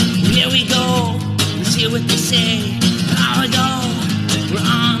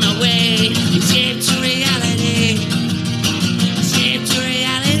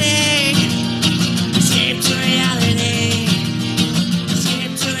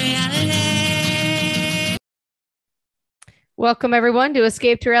Welcome, everyone, to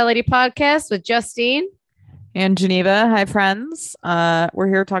Escape to Reality podcast with Justine and Geneva. Hi, friends. We're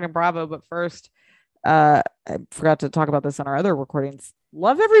here talking Bravo, but first, I forgot to talk about this on our other recordings.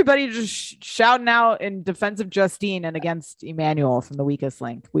 Love everybody just shouting out in defense of Justine and against Emmanuel from The Weakest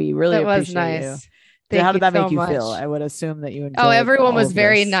Link. We really appreciate you. How did that make you feel? I would assume that you enjoyed. Oh, everyone was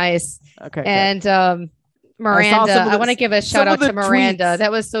very nice. Okay, and Miranda, I want to give a shout out to Miranda. Tweets.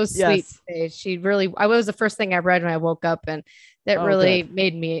 That was so sweet. Yes. She really, I was the first thing I read when I woke up, and that really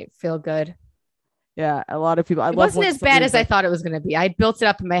made me feel good. Yeah, a lot of people. It wasn't as bad as I thought it was going to be. I built it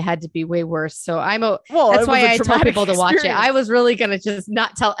up in my head to be way worse. So that's why I tell people to watch it. I was really going to just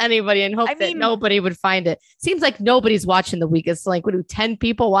not tell anybody and hope that nobody would find it. Seems like nobody's watching The Weakest Link. Would 10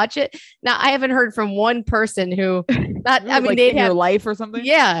 people watch it? Now I haven't heard from one person who they'd have your life or something.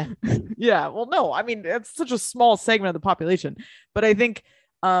 Yeah. Yeah. Well, no, I mean, it's such a small segment of the population, but I think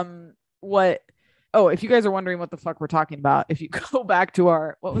if you guys are wondering what the fuck we're talking about, if you go back to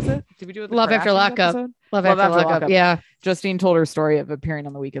our, what was it? Did we do it? Love After Lockup. Love After Lockup. Yeah. Justine told her story of appearing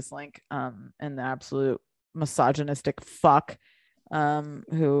on The Weakest Link, and the absolute misogynistic fuck,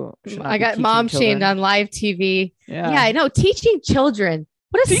 who I got mom shamed on live TV. Yeah, I know. Teaching children.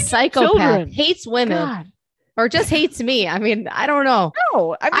 What a psychopath. Hates women. God. Or just hates me. I mean, I don't know.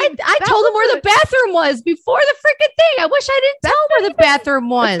 No, I told him where the bathroom was before the freaking thing. I wish I didn't tell him where the bathroom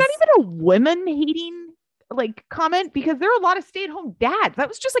was. It's not even a women hating comment, because there are a lot of stay-at-home dads. That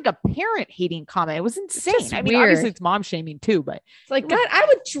was just like a parent hating comment. It was insane. I mean, obviously it's mom shaming too, but it's like, God, I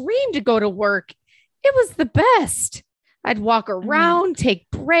would dream to go to work. It was the best. I'd walk around,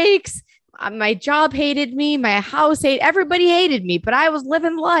 take breaks. My job hated me. My house everybody hated me, but I was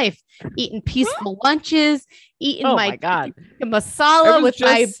living life, eating peaceful lunches, eating my masala with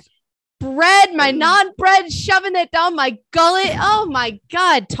my bread, my non-bread, shoving it down my gullet. Oh my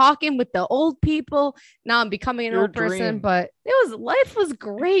God. Talking with the old people. Now I'm becoming an old person, but life was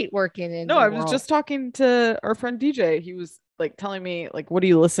great working in. No, I was just talking to our friend DJ. He was telling me, what do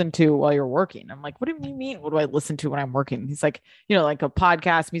you listen to while you're working? I'm like, what do you mean? What do I listen to when I'm working? He's like, a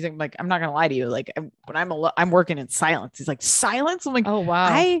podcast, music. I'm like, I'm not gonna lie to you. When I'm working in silence. He's like, silence? I'm like, oh wow.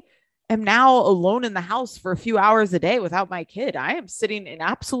 I am now alone in the house for a few hours a day without my kid. I am sitting in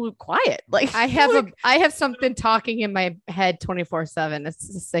absolute quiet. I have something talking in my head 24/7.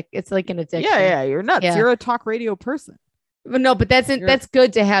 It's sick. It's like an addiction. Yeah. You're nuts. Yeah. You're a talk radio person. But that's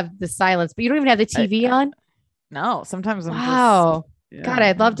good to have the silence, but you don't even have the TV on. No, sometimes I'm God,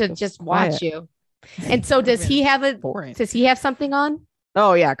 I'd love to just watch you. And so does he have does he have something on?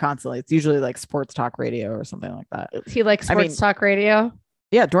 Oh yeah, constantly. It's usually sports talk radio or something like that. He likes sports talk radio?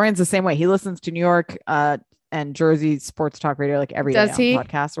 Yeah, Dorian's the same way. He listens to New York and Jersey sports talk radio every day. Does he? On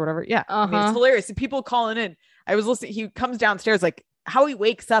podcasts or whatever. Yeah. I mean, it's hilarious. And people calling in. I was listening. He comes downstairs how he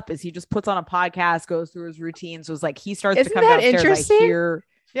wakes up is he just puts on a podcast, goes through his routine. So it's he starts to come downstairs. Interesting?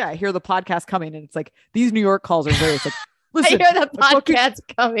 I hear the podcast coming, and it's these New York calls are very listen, I hear the podcast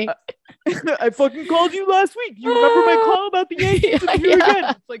coming. I fucking called you last week. You remember my call about the Yankees?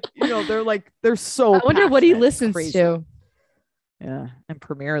 Again. It's they're so. I wonder what he listens to. Yeah, and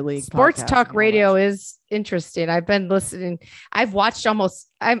Premier League sports talk radio is interesting. I've been listening. I've watched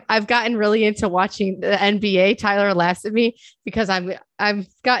I've gotten really into watching the NBA. Tyler laughs at me because I've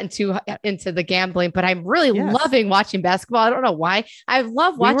gotten too into the gambling, but I'm really loving watching basketball. I don't know why. I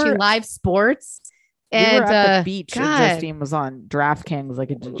love watching live sports. And we were at the beach, and Justine was on DraftKings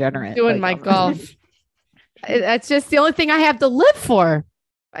like a degenerate, doing my golf. That's just the only thing I have to live for.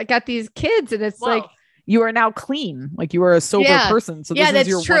 I got these kids, and it's you are now clean. You are a sober person. So that's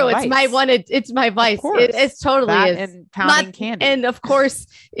your true. It's my one. It's my vice. It's totally that is. And pounding candy. And of course,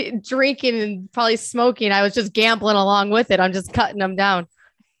 drinking and probably smoking. I was just gambling along with it. I'm just cutting them down.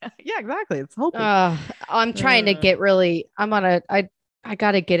 Yeah, exactly. It's healthy. I'm trying to get really. I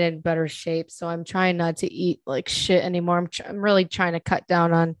got to get in better shape. So I'm trying not to eat like shit anymore. I'm really trying to cut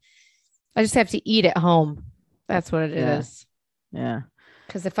down on. I just have to eat at home. That's what it is. Yeah.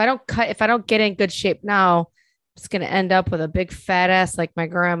 Because if I don't get in good shape now, it's going to end up with a big fat ass like my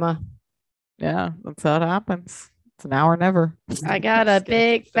grandma. Yeah, that's how it happens. It's now or never. I got a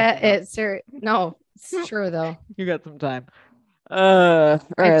big fat. No, it's true though. You got some time. All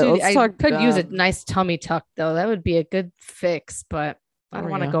right, I could use a nice tummy tuck though. That would be a good fix, but I don't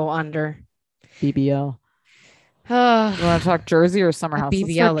want to go under. BBL. You want to talk Jersey or Summer House?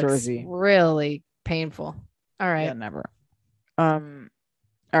 BBL looks Jersey. Really painful. All right. Yeah, never.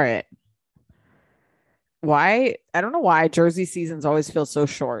 All right. Why? I don't know why Jersey seasons always feel so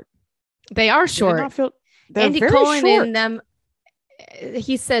short. They are short. Andy Cohen in them.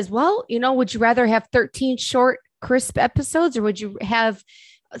 He says, well, would you rather have 13 short, crisp episodes, or would you have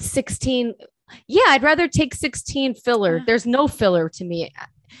 16 Yeah, I'd rather take 16 filler. There's no filler to me.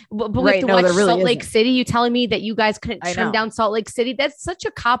 But we have to watch there really Salt Lake isn't. City. You telling me that you guys couldn't I trim know. down Salt Lake City? That's such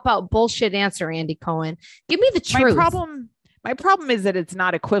a cop out bullshit answer, Andy Cohen. Give me the My truth. problem is that it's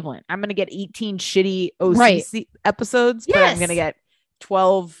not equivalent. I'm going to get 18 shitty OC Right. episodes, but I'm Yes. going to get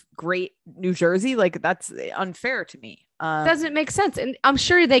 12 great New Jersey. Like, that's unfair to me. Doesn't make sense. And I'm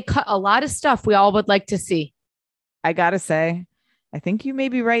sure they cut a lot of stuff we all would like to see. I gotta say, I think you may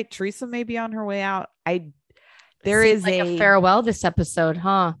be right. Teresa may be on her way out. There Seems is like a farewell this episode,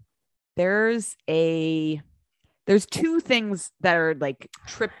 huh? there's two things that are like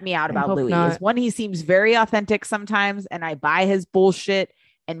tripped me out about hope Louis. not. Is one, he seems very authentic sometimes, and I buy his bullshit.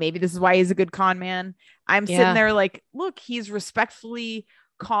 And maybe this is why he's a good con man. I'm sitting there like, look, he's respectfully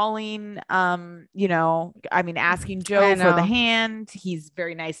calling, asking Joe for the hand. He's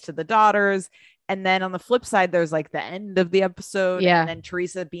very nice to the daughters. And then on the flip side, there's like the end of the episode. Yeah. And then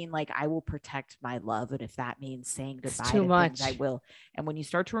Teresa being like, I will protect my love. And if that means saying goodbye too to much. things, I will. And when you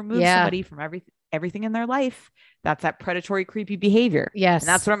start to remove somebody from everything in their life, that's that predatory, creepy behavior. Yes. And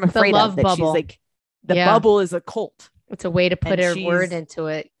that's what I'm afraid love of. That bubble. She's like, the bubble is a cult. It's a way to put And a word into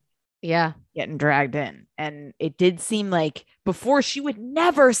it. Yeah. Getting dragged in. And it did seem like before she would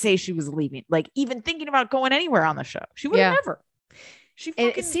never say she was leaving, like even thinking about going anywhere on the show. She would never. She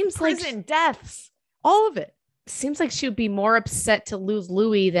fucking it seems prison, like deaths, all of it. Seems like she would be more upset to lose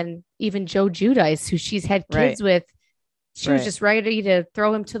Louis than even Joe Giudice, who she's had kids with. She was just ready to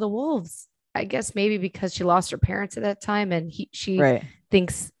throw him to the wolves. I guess maybe because she lost her parents at that time, and she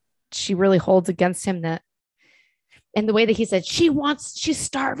thinks she really holds against him that. And the way that he said, she's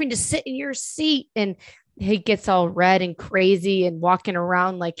starving to sit in your seat. And he gets all red and crazy and walking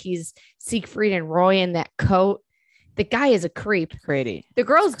around like he's Siegfried and Roy in that coat. The guy is a creep. Crazy. The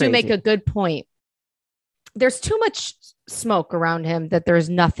girls do make a good point. There's too much smoke around him that there's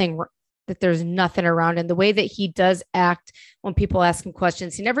nothing around him. The way that he does act when people ask him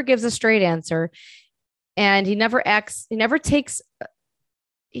questions, he never gives a straight answer. And he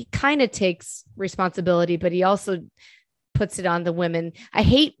kind of takes responsibility, but he also puts it on the women. I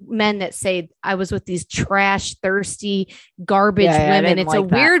hate men that say I was with these trash, thirsty, garbage women. It's a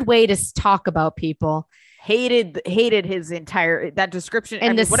weird way to talk about people. Hated his entire that description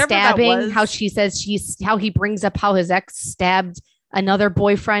and the stabbing. How she says how he brings up how his ex stabbed another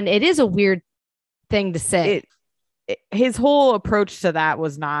boyfriend. It is a weird thing to say. His whole approach to that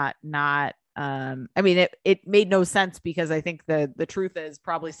was not. It made no sense because I think the truth is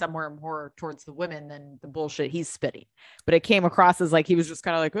probably somewhere more towards the women than the bullshit he's spitting. But it came across as like he was just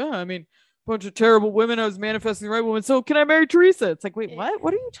kind of like, bunch of terrible women. I was manifesting the right woman. So can I marry Teresa? It's like, wait, what?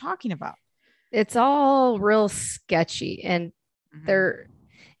 What are you talking about? It's all real sketchy. And the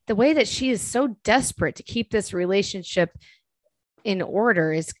way that she is so desperate to keep this relationship in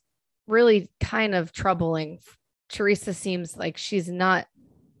order is really kind of troubling. Teresa seems like she's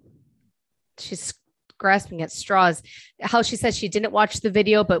grasping at straws. How she says she didn't watch the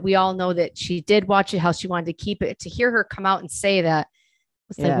video, but we all know that she did watch it, how she wanted to keep it. To hear her come out and say that,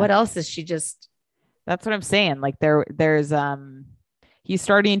 it's like, what else is she just... That's what I'm saying. Like there's he's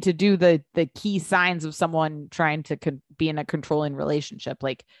starting to do the key signs of someone trying to be in a controlling relationship,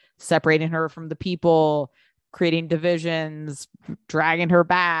 like separating her from the people, creating divisions, dragging her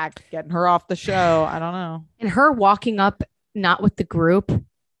back, getting her off the show. I don't know. And her walking up, not with the group,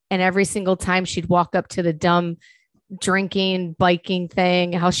 and every single time she'd walk up to the dumb drinking, biking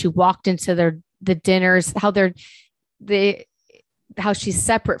thing, how she walked into the dinners, how she's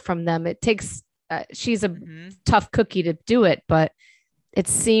separate from them. It takes, she's a tough cookie to do it, but it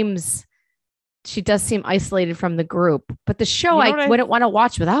seems she does seem isolated from the group. But the show, I wouldn't want to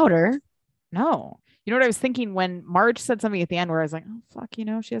watch without her. No. You know what I was thinking when Marge said something at the end where I was like, oh, fuck,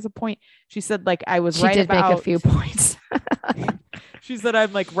 she has a point. She said, like, she did make a few points. She said,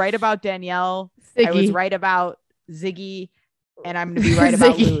 I'm like right about Danielle. Ziggy. I was right about Ziggy, and I'm going to be right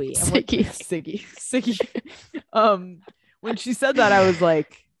about Louis. Ziggy. When she said that, I was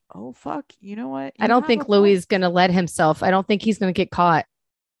like, oh, fuck. You know what? I don't think Louis is going to let himself. I don't think he's going to get caught.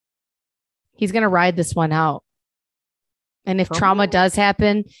 He's going to ride this one out. And if trauma does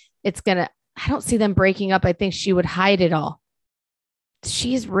happen, I don't see them breaking up. I think she would hide it all.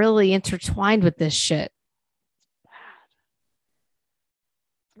 She's really intertwined with this shit.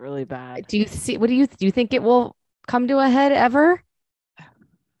 Really bad. Do you think it will come to a head ever?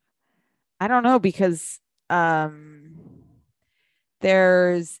 I don't know, because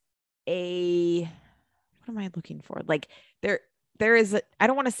there's what am I looking for? Like I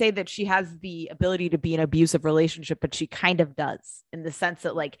don't want to say that she has the ability to be in an abusive relationship, but she kind of does, in the sense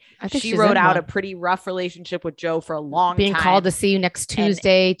that like I think she she's wrote in out one. a pretty rough relationship with Joe for a long Being time. called to see you next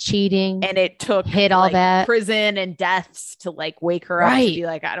Tuesday, cheating, and it took hit all like that. prison and deaths to like wake her up to be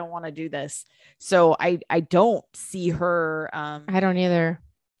like, I don't want to do this. So I don't see her. I don't either.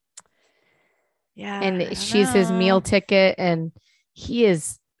 Yeah. And she's his meal ticket, and he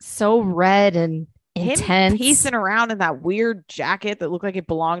is so red and intense. Him pacing around in that weird jacket that looked like it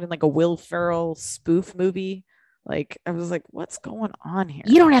belonged in like a Will Ferrell spoof movie. Like, I was like, what's going on here?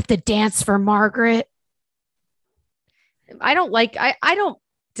 You don't have to dance for Margaret. I don't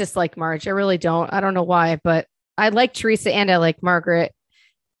dislike Marge. I really don't. I don't know why, but I like Teresa and I like Margaret.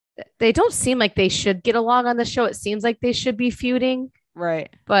 They don't seem like they should get along on the show. It seems like they should be feuding. Right.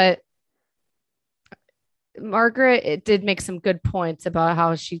 But Margaret, it did make some good points about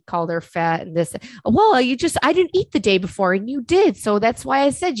how she called her fat and this. Well, I didn't eat the day before and you did. So that's why I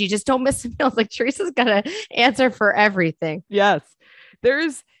said you just don't miss meals. Like Teresa's got to answer for everything. Yes.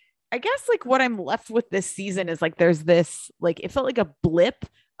 I guess like what I'm left with this season is like, there's this, like, it felt like a blip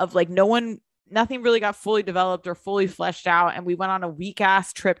of like nothing really got fully developed or fully fleshed out. And we went on a week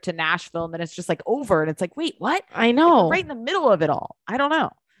ass trip to Nashville and then it's just like over. And it's like, wait, what? I know. Like, right in the middle of it all. I don't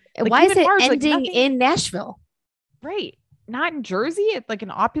know. Like, why is it Marge, ending in Nashville? Right. Not in Jersey at like an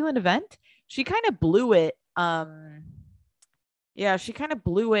opulent event. She kind of blew it. Yeah, she kind of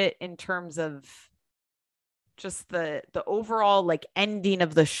blew it in terms of just the overall like ending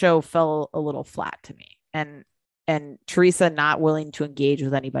of the show fell a little flat to me. And Teresa not willing to engage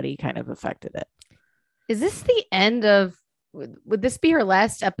with anybody kind of affected it. Is this the end of, would this be her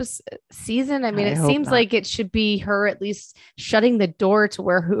last season? I mean, it seems like it should be her at least shutting the door to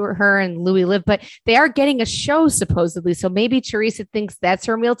where her and Louis live, but they are getting a show supposedly. So maybe Teresa thinks that's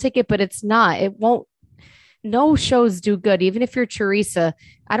her meal ticket, but it's not. It won't. No shows do good. Even if you're Teresa,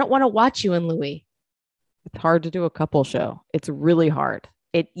 I don't want to watch you and Louis. It's hard to do a couple show. It's really hard.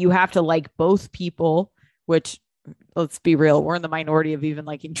 You have to like both people, which, let's be real, we're in the minority of even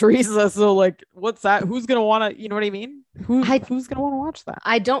liking Teresa. So like, what's that? Who's going to want to, you know what I mean? Who's going to want to watch that?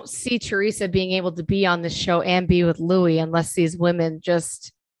 I don't see Teresa being able to be on the show and be with Louis unless these women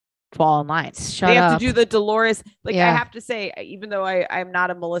just fall in line. They have to do the Dolores. Like, I have to say, even though I'm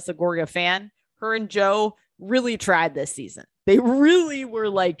not a Melissa Gorga fan, her and Joe really tried this season. They really were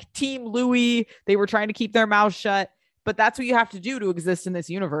like team Louis. They were trying to keep their mouths shut. But that's what you have to do to exist in this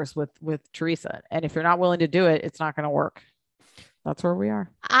universe with Teresa. And if you're not willing to do it, it's not going to work. That's where we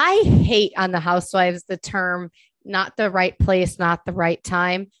are. I hate on the Housewives the term, not the right place, not the right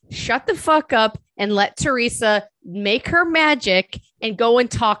time. Shut the fuck up and let Teresa make her magic and go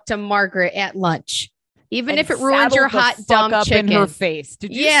and talk to Margaret at lunch. Even if it ruins your hot dumb chicken in her face.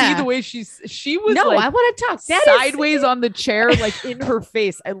 Did you see the way she was? No, like, I want to talk sideways on the chair, like in her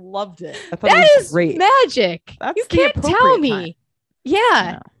face. I loved it. I thought that it was is great. Magic. That's you can't tell me. Time.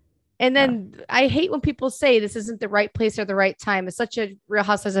 Yeah. No. And then I hate when people say this isn't the right place or the right time. It's such a Real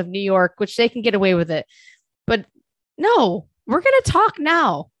Housewives of New York, which they can get away with it. But no, we're going to talk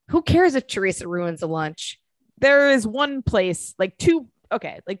now. Who cares if Teresa ruins a lunch? There is one place, like 2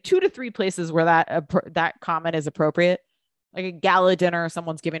 to 3 places where that comment is appropriate. Like a gala dinner,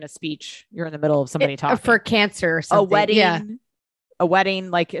 someone's giving a speech. You're in the middle of somebody talking for cancer or something. A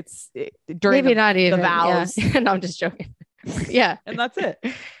wedding, like it's during maybe not even the vows. Yeah. No, I'm just joking. Yeah, and that's it.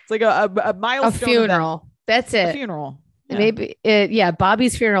 It's like a milestone. A funeral. Event. That's it. A funeral. Yeah. Maybe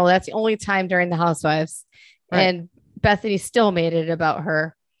Bobby's funeral. That's the only time during the Housewives, right. And Bethany still made it about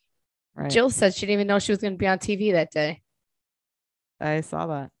her. Right. Jill said she didn't even know she was going to be on TV that day. I saw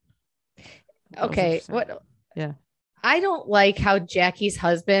that. Okay. What? Yeah. I don't like how Jackie's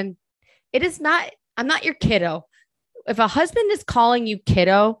husband, I'm not your kiddo. If a husband is calling you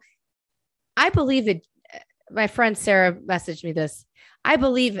kiddo, I believe it. My friend Sarah messaged me this. I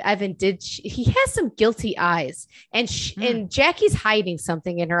believe Evan he has some guilty eyes and Jackie's hiding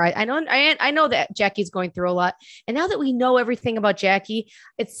something in her eye. I know that Jackie's going through a lot. And now that we know everything about Jackie,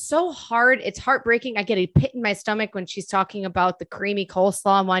 it's so hard. It's heartbreaking. I get a pit in my stomach when she's talking about the creamy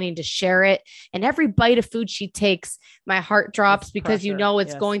coleslaw and wanting to share it. And every bite of food she takes, my heart drops because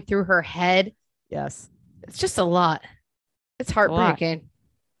it's going through her head. Yes. It's just a lot. It's heartbreaking.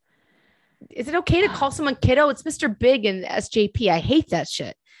 Is it okay to call someone kiddo? It's Mr. Big and SJP. I hate that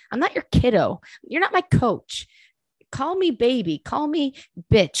shit. I'm not your kiddo. You're not my coach. Call me baby. Call me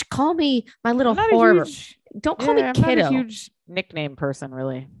bitch. Call me my little whore. Don't call me kiddo. I'm not a huge nickname person,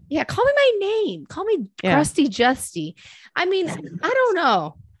 really. Yeah, call me my name. Call me Crusty Justy. I mean, I don't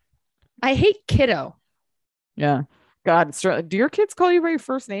know. I hate kiddo. Yeah. God, do your kids call you by your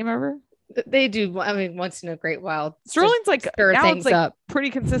first name ever? They do. I mean, once in a great while. Sterling's like stir now things it's like up. pretty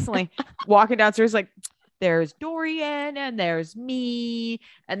consistently walking downstairs like there's Dorian and there's me.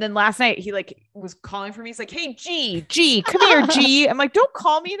 And then last night he like was calling for me. He's like, hey G, come here, G. I'm like, don't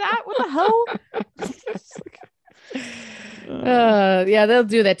call me that. What the hell? Yeah, they'll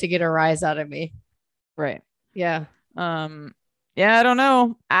do that to get a rise out of me. Right. Yeah. Yeah, I don't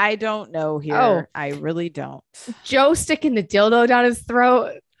know. I don't know here. Oh. I really don't. Joe sticking the dildo down his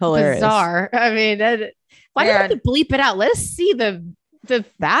throat. Hilarious. Bizarre. I mean, why don't you bleep it out? Let us see that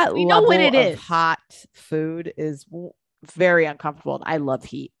we know level what it of is. hot food is very uncomfortable. I love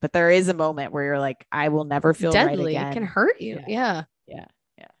heat, but there is a moment where you're like, I will never feel deadly. right again. It can hurt you. Yeah.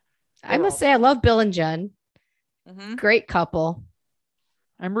 I must say, I love Bill and Jen. Mm-hmm. Great couple.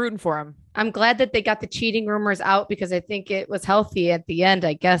 I'm rooting for him. I'm glad that they got the cheating rumors out because I think it was healthy at the end,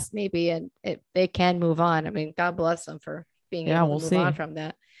 I guess, maybe, and they can move on. I mean, God bless them for being able to move on from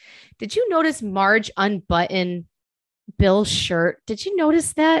that. Did you notice Marge unbutton Bill's shirt? Did you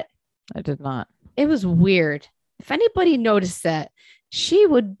notice that? I did not. It was weird. If anybody noticed that, she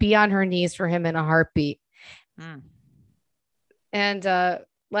would be on her knees for him in a heartbeat. And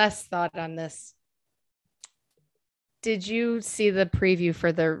last thought on this. Did you see the preview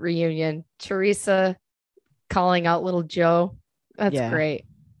for the reunion? Teresa calling out little Joe. That's great.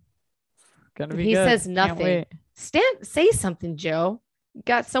 Gonna be he good. Says nothing. Say something, Joe. You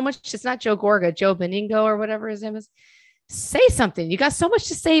got so much. It's not Joe Gorga, Joe Beningo or whatever his name is. Say something. You got so much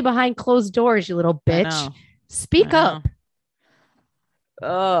to say behind closed doors, you little bitch. Speak up.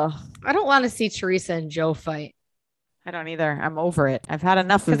 Ugh. I don't want to see Teresa and Joe fight. I don't either. I'm over it. I've had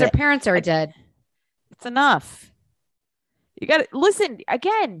enough of it. Because their parents are dead. It's enough. You got to listen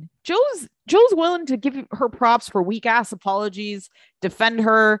again. Joe's willing to give her props for weak ass apologies, defend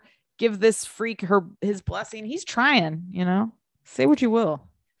her, give this freak his blessing. He's trying, say what you will.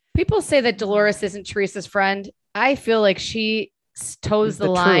 People say that Dolores isn't Teresa's friend. I feel like she toes the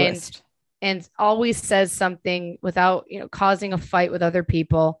line and always says something without, causing a fight with other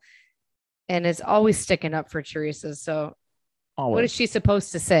people and is always sticking up for Teresa. So what is she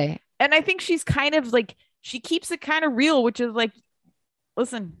supposed to say? And I think she's kind of like, she keeps it kind of real, which is like,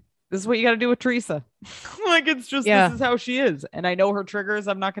 listen, this is what you got to do with Teresa. Like, it's just, this is how she is. And I know her triggers.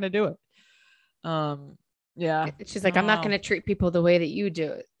 I'm not going to do it. Yeah. She's like, I'm not going to treat people the way that you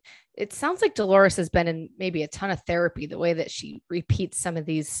do it. It sounds like Dolores has been in maybe a ton of therapy, the way that she repeats some of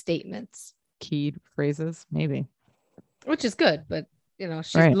these statements. Keyed phrases, maybe. Which is good, but,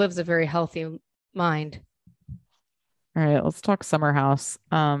 she lives a very healthy mind. All right, let's talk Summer House.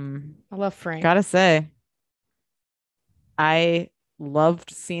 I love Frank. Gotta say, I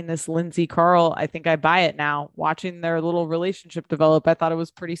loved seeing this Lindsay Carl. I think I buy it now. Watching their little relationship develop, I thought it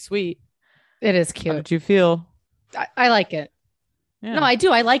was pretty sweet. It is cute. How did you feel? I like it. Yeah. No, I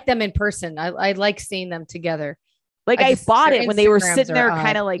do. I like them in person. I like seeing them together. Like I bought it when they were sitting there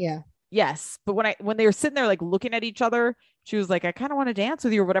kind of like, yes. But when they were sitting there like looking at each other, she was like, I kind of want to dance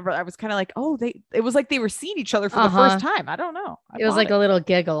with you or whatever. I was kind of like, it was like they were seeing each other for the first time. I don't know. It was like a little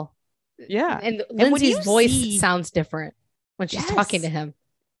giggle. Yeah. And Lindsay's voice sounds different when she's talking to him.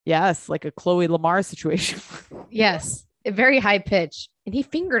 Yes. Like a Chloe Lamar situation. Yes. Very high pitch. And he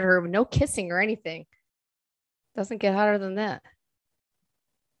fingered her with no kissing or anything. Doesn't get hotter than that.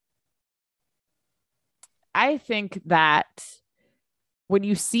 I think that when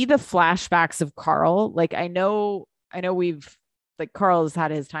you see the flashbacks of Carl, like I know we've like Carl has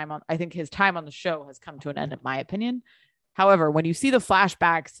had his time on, I think his time on the show has come to an end, in my opinion. However, when you see the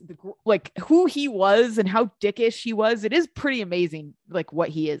flashbacks, like who he was and how dickish he was, it is pretty amazing. Like what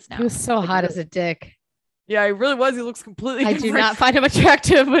he is now. He was so hot as a dick. Yeah, he really was. He looks completely different. I do not find him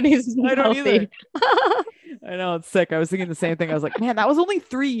attractive when he's I don't either. I know, it's sick. I was thinking the same thing. I was like, man, that was only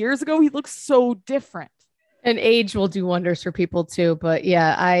 3 years ago. He looks so different. And age will do wonders for people too. But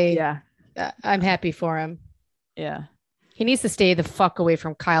I'm happy for him. Yeah. He needs to stay the fuck away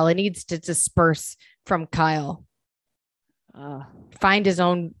from Kyle. He needs to disperse from Kyle. Find his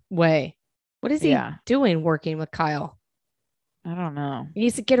own way. What is he doing working with Kyle? I don't know. He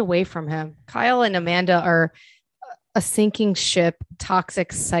needs to get away from him. Kyle and Amanda are a sinking ship, toxic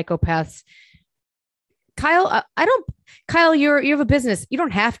psychopaths. Kyle, Kyle, you have a business. You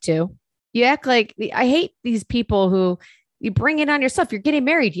don't have to. You act like I hate these people who you bring it on yourself. You're getting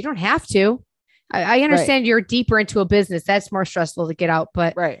married. You don't have to. I understand you're deeper into a business. That's more stressful to get out,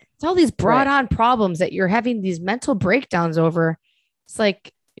 but it's all these brought on problems that you're having these mental breakdowns over. It's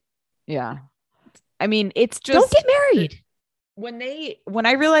like, yeah. I mean, it's just don't get married. When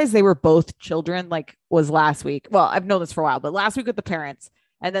I realized they were both children, like was last week. Well, I've known this for a while, but last week with the parents.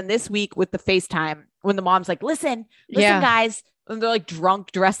 And then this week with the FaceTime, when the mom's like, listen, guys, And they're like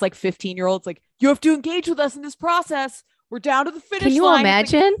drunk, dressed like 15-year-olds. Like, you have to engage with us in this process. We're down to the finish line. Can you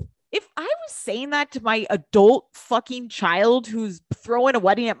imagine? Like, if I was saying that to my adult fucking child who's throwing a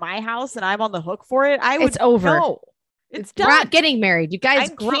wedding at my house and I'm on the hook for it, I would. It's over. No, it's We're done. not getting married. You guys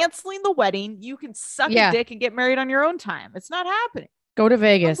I'm canceling the wedding. You can suck a dick and get married on your own time. It's not happening. Go to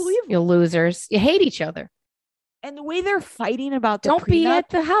Vegas, you losers. You hate each other. And the way they're fighting about don't be at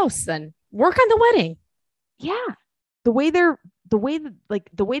the house, then work on the wedding. Yeah, the way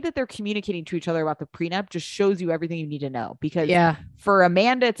that they're communicating to each other about the prenup just shows you everything you need to know. Because for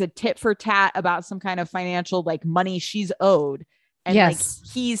Amanda, it's a tit for tat about some kind of financial like money she's owed. And like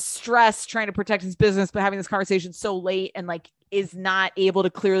he's stressed trying to protect his business, but having this conversation so late and like is not able to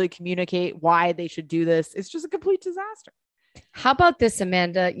clearly communicate why they should do this. It's just a complete disaster. How about this,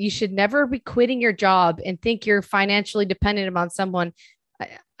 Amanda? You should never be quitting your job and think you're financially dependent upon someone.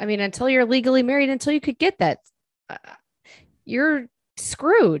 I mean, until you're legally married, until you could get that, you're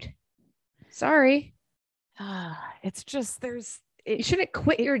screwed. Sorry. It's just you shouldn't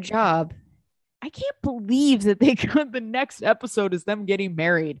quit your job. I can't believe that they got the next episode is them getting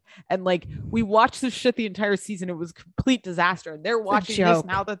married. And like, we watched this shit the entire season. It was a complete disaster. And they're watching this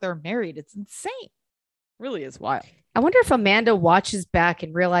now that they're married. It's insane. It really is wild. I wonder if Amanda watches back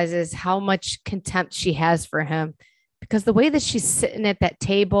and realizes how much contempt she has for him, because the way that she's sitting at that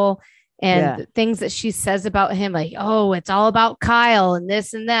table and the things that she says about him, like, oh, it's all about Kyle and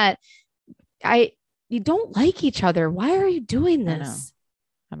this and that. You don't like each other. Why are you doing this?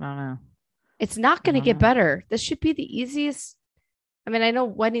 I don't know. It's not going to get better. This should be the easiest. I mean, I know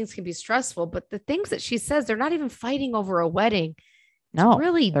weddings can be stressful, but the things that she says, they're not even fighting over a wedding. No, it's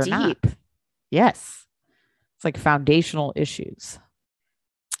really deep. Not. Yes. It's like foundational issues.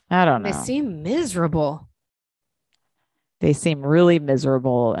 I don't know. They seem miserable. They seem really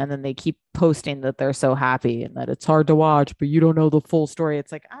miserable. And then they keep posting that they're so happy and that it's hard to watch, but you don't know the full story.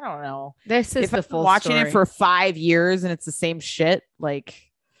 It's like, I don't know. This is the full watching story. It for 5 years and it's the same shit. Like,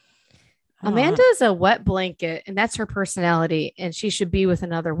 Amanda is a wet blanket and that's her personality. And she should be with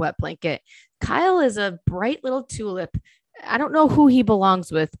another wet blanket. Kyle is a bright little tulip. I don't know who he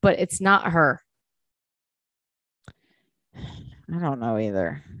belongs with, but it's not her. I don't know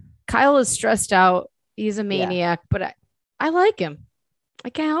either. Kyle is stressed out. He's a maniac, but I like him. I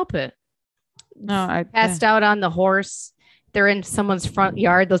can't help it. No, I passed out on the horse. They're in someone's front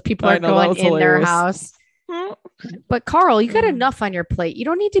yard. Those people are going in their house. But Carl, you got enough on your plate. You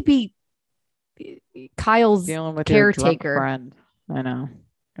don't need to be Kyle's dealing with caretaker. Your friend. I know.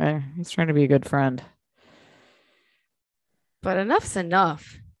 He's trying to be a good friend. But enough's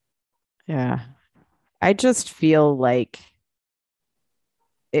enough. Yeah. I just feel like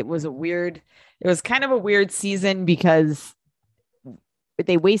it was kind of a weird season because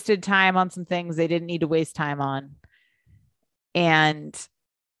they wasted time on some things they didn't need to waste time on. And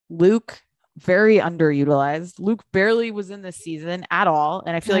Luke, very underutilized. Luke barely was in this season at all.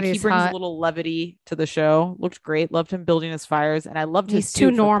 And I feel like he brings a little levity to the show. Looked great. Loved him building his fires. And I loved his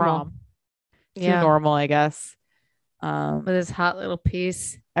too normal. Too normal, I guess. With his hot little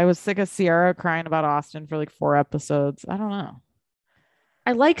piece. I was sick of Sierra crying about Austin for like 4 episodes. I don't know.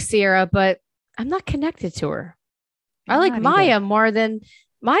 I like Sierra, but I'm not connected to her. I like Maya more than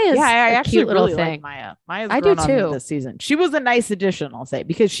Maya's I actually cute little really thing. Like Maya. Maya's grown on me this season. She was a nice addition, I'll say,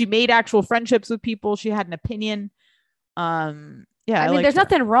 because she made actual friendships with people. She had an opinion. I mean, there's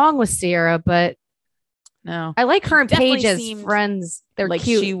nothing wrong with Sierra, but no, I like her and Paige as friends. They're like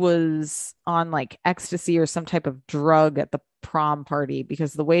cute. She was on like ecstasy or some type of drug at the prom party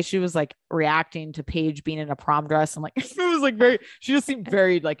because the way she was like reacting to Paige being in a prom dress and like it was like she just seemed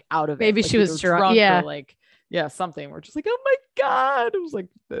very like out of it. Maybe like, she was drunk. Yeah. Or something. We're just like, oh my God. It was like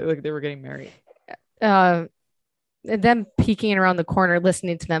they were getting married. And them peeking around the corner,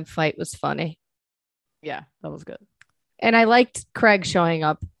 listening to them fight was funny. Yeah, that was good. And I liked Craig showing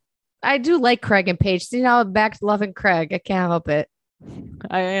up. I do like Craig and Paige. See, now I'm back to loving Craig. I can't help it.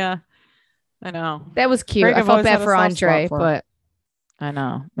 I know. That was cute. Craig, I felt bad for Andre, but I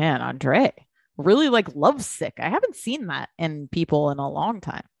know, man, Andre really like lovesick. I haven't seen that in people in a long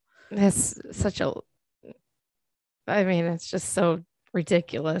time. It's it's just so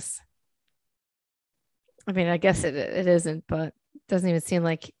ridiculous. I mean, I guess it isn't, but it doesn't even seem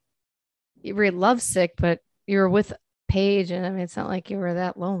like you were lovesick, but you were with Paige. And I mean, it's not like you were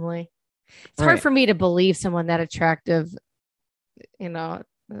that lonely. It's hard for me to believe someone that attractive, in our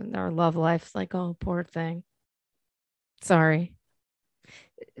love life. Like, oh, poor thing. Sorry.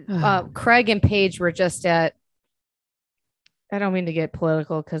 Craig and Paige were just at, I don't mean to get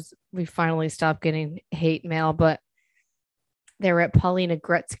political because we finally stopped getting hate mail, but they were at Paulina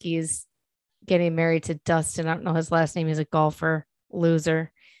Gretzky's getting married to Dustin. I don't know his last name. He's a golfer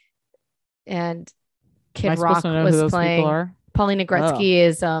loser. And Am I Kid supposed Rock to know who was those people playing. are? Paulina Gretzky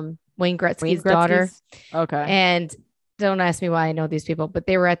is Wayne Gretzky's Wayne daughter. Gretzky's? Okay. And don't ask me why I know these people, but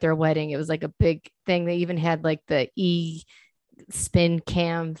they were at their wedding. It was like a big thing. They even had like the spin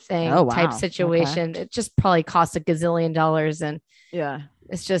cam thing type situation. It just probably cost $1 gazillion. And yeah,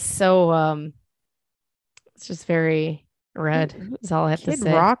 it's just so it's just very red. That's all I have to say.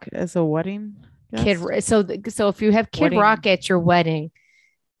 Kid Rock as a wedding guest? So if you have Kid Rock at your wedding,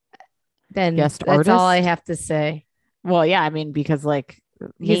 then guest that's artist? all I have to say. Well, yeah, I mean, because like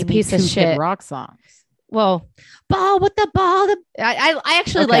he's a piece of shit. Kid Rock songs. Well, ball with the ball. I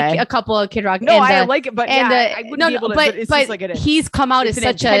actually like a couple of Kid Rock. No, I like it, but I wouldn't be able to. But it's just like he's come out as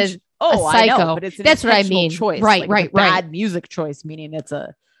such a psycho. I know, but it's an that's what I mean. Choice. Right, like bad music choice, meaning it's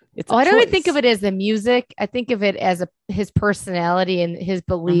a. I don't even think of it as the music. I think of it as his personality and his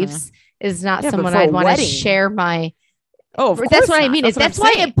beliefs is not someone I'd want to share my. Oh, of course that's what not. I mean. That's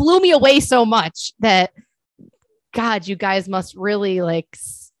why it blew me away so much that, God, you guys must really like.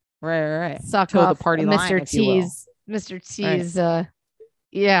 Right. Suck Toe off the party Mr. line, T's. Mr. T's. Right.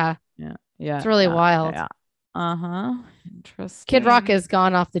 Yeah. It's really wild. Yeah. Interesting. Kid Rock has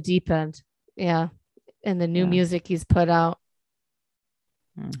gone off the deep end. Yeah. And the new music he's put out.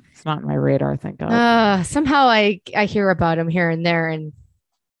 It's not on my radar, thank God. Somehow I hear about him here and there, and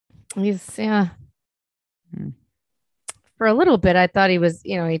he's For a little bit, I thought he was,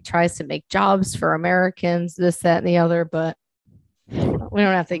 he tries to make jobs for Americans, this, that, and the other, but we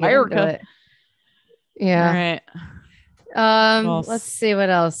don't have to get into it. Yeah. All right. Let's see what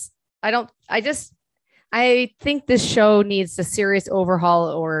else. I think this show needs a serious overhaul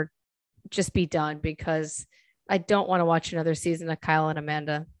or just be done, because I don't want to watch another season of Kyle and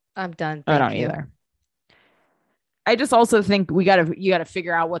Amanda. I'm done. I don't either. I just also think you got to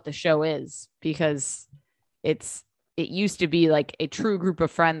figure out what the show is, because it used to be like a true group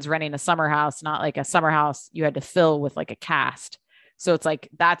of friends renting a summer house, not like a summer house you had to fill with like a cast. So it's like,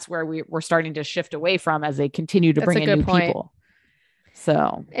 that's where we're starting to shift away from as they continue to bring in new people.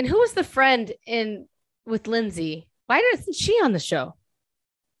 So, and who was the friend with Lindsay? Why isn't she on the show?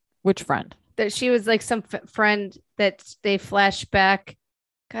 Which friend? That she was like some friend that they flash back.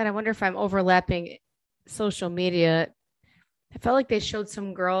 God, I wonder if I'm overlapping social media. I felt like they showed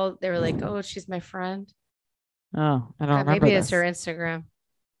some girl. They were like, "Oh, she's my friend." Oh, I don't remember. Maybe it's her Instagram.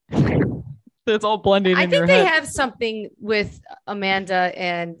 It's all blending. I think they have something with Amanda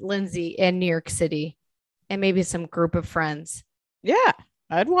and Lindsay in New York City, and maybe some group of friends. Yeah,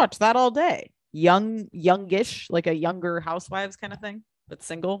 I'd watch that all day. Youngish, like a younger housewives kind of thing, but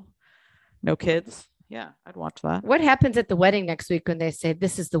single, no kids. Yeah, I'd watch that. What happens at the wedding next week when they say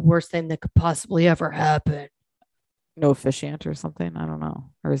this is the worst thing that could possibly ever happen? No officiant or something. I don't know.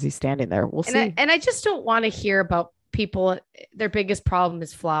 Or is he standing there? We'll see. And I just don't want to hear about people. Their biggest problem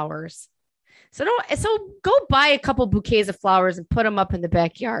is flowers. So go buy a couple bouquets of flowers and put them up in the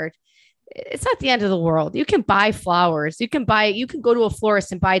backyard. It's not the end of the world. You can buy flowers. You can go to a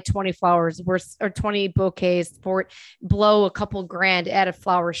florist and buy 20 flowers or 20 bouquets blow a couple grand at a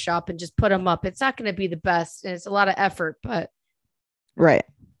flower shop and just put them up. It's not going to be the best. And it's a lot of effort, but. Right.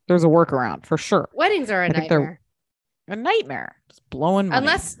 There's a workaround for sure. Weddings are a nightmare. A nightmare. Just blowing money.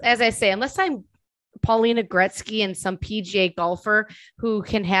 Unless I'm Paulina Gretzky and some PGA golfer who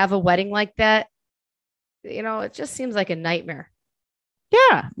can have a wedding like that, it just seems like a nightmare.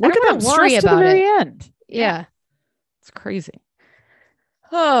 Yeah, look at that worry stress to the very end. Yeah, it's crazy.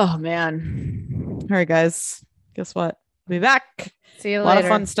 Oh man! All right, guys. Guess what? We'll be back. See you later. A lot of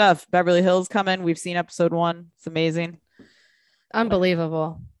fun stuff. Beverly Hills coming. We've seen episode 1. It's amazing.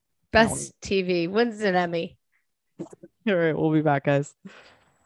 Unbelievable. Best TV wins an Emmy. All right, we'll be back, guys.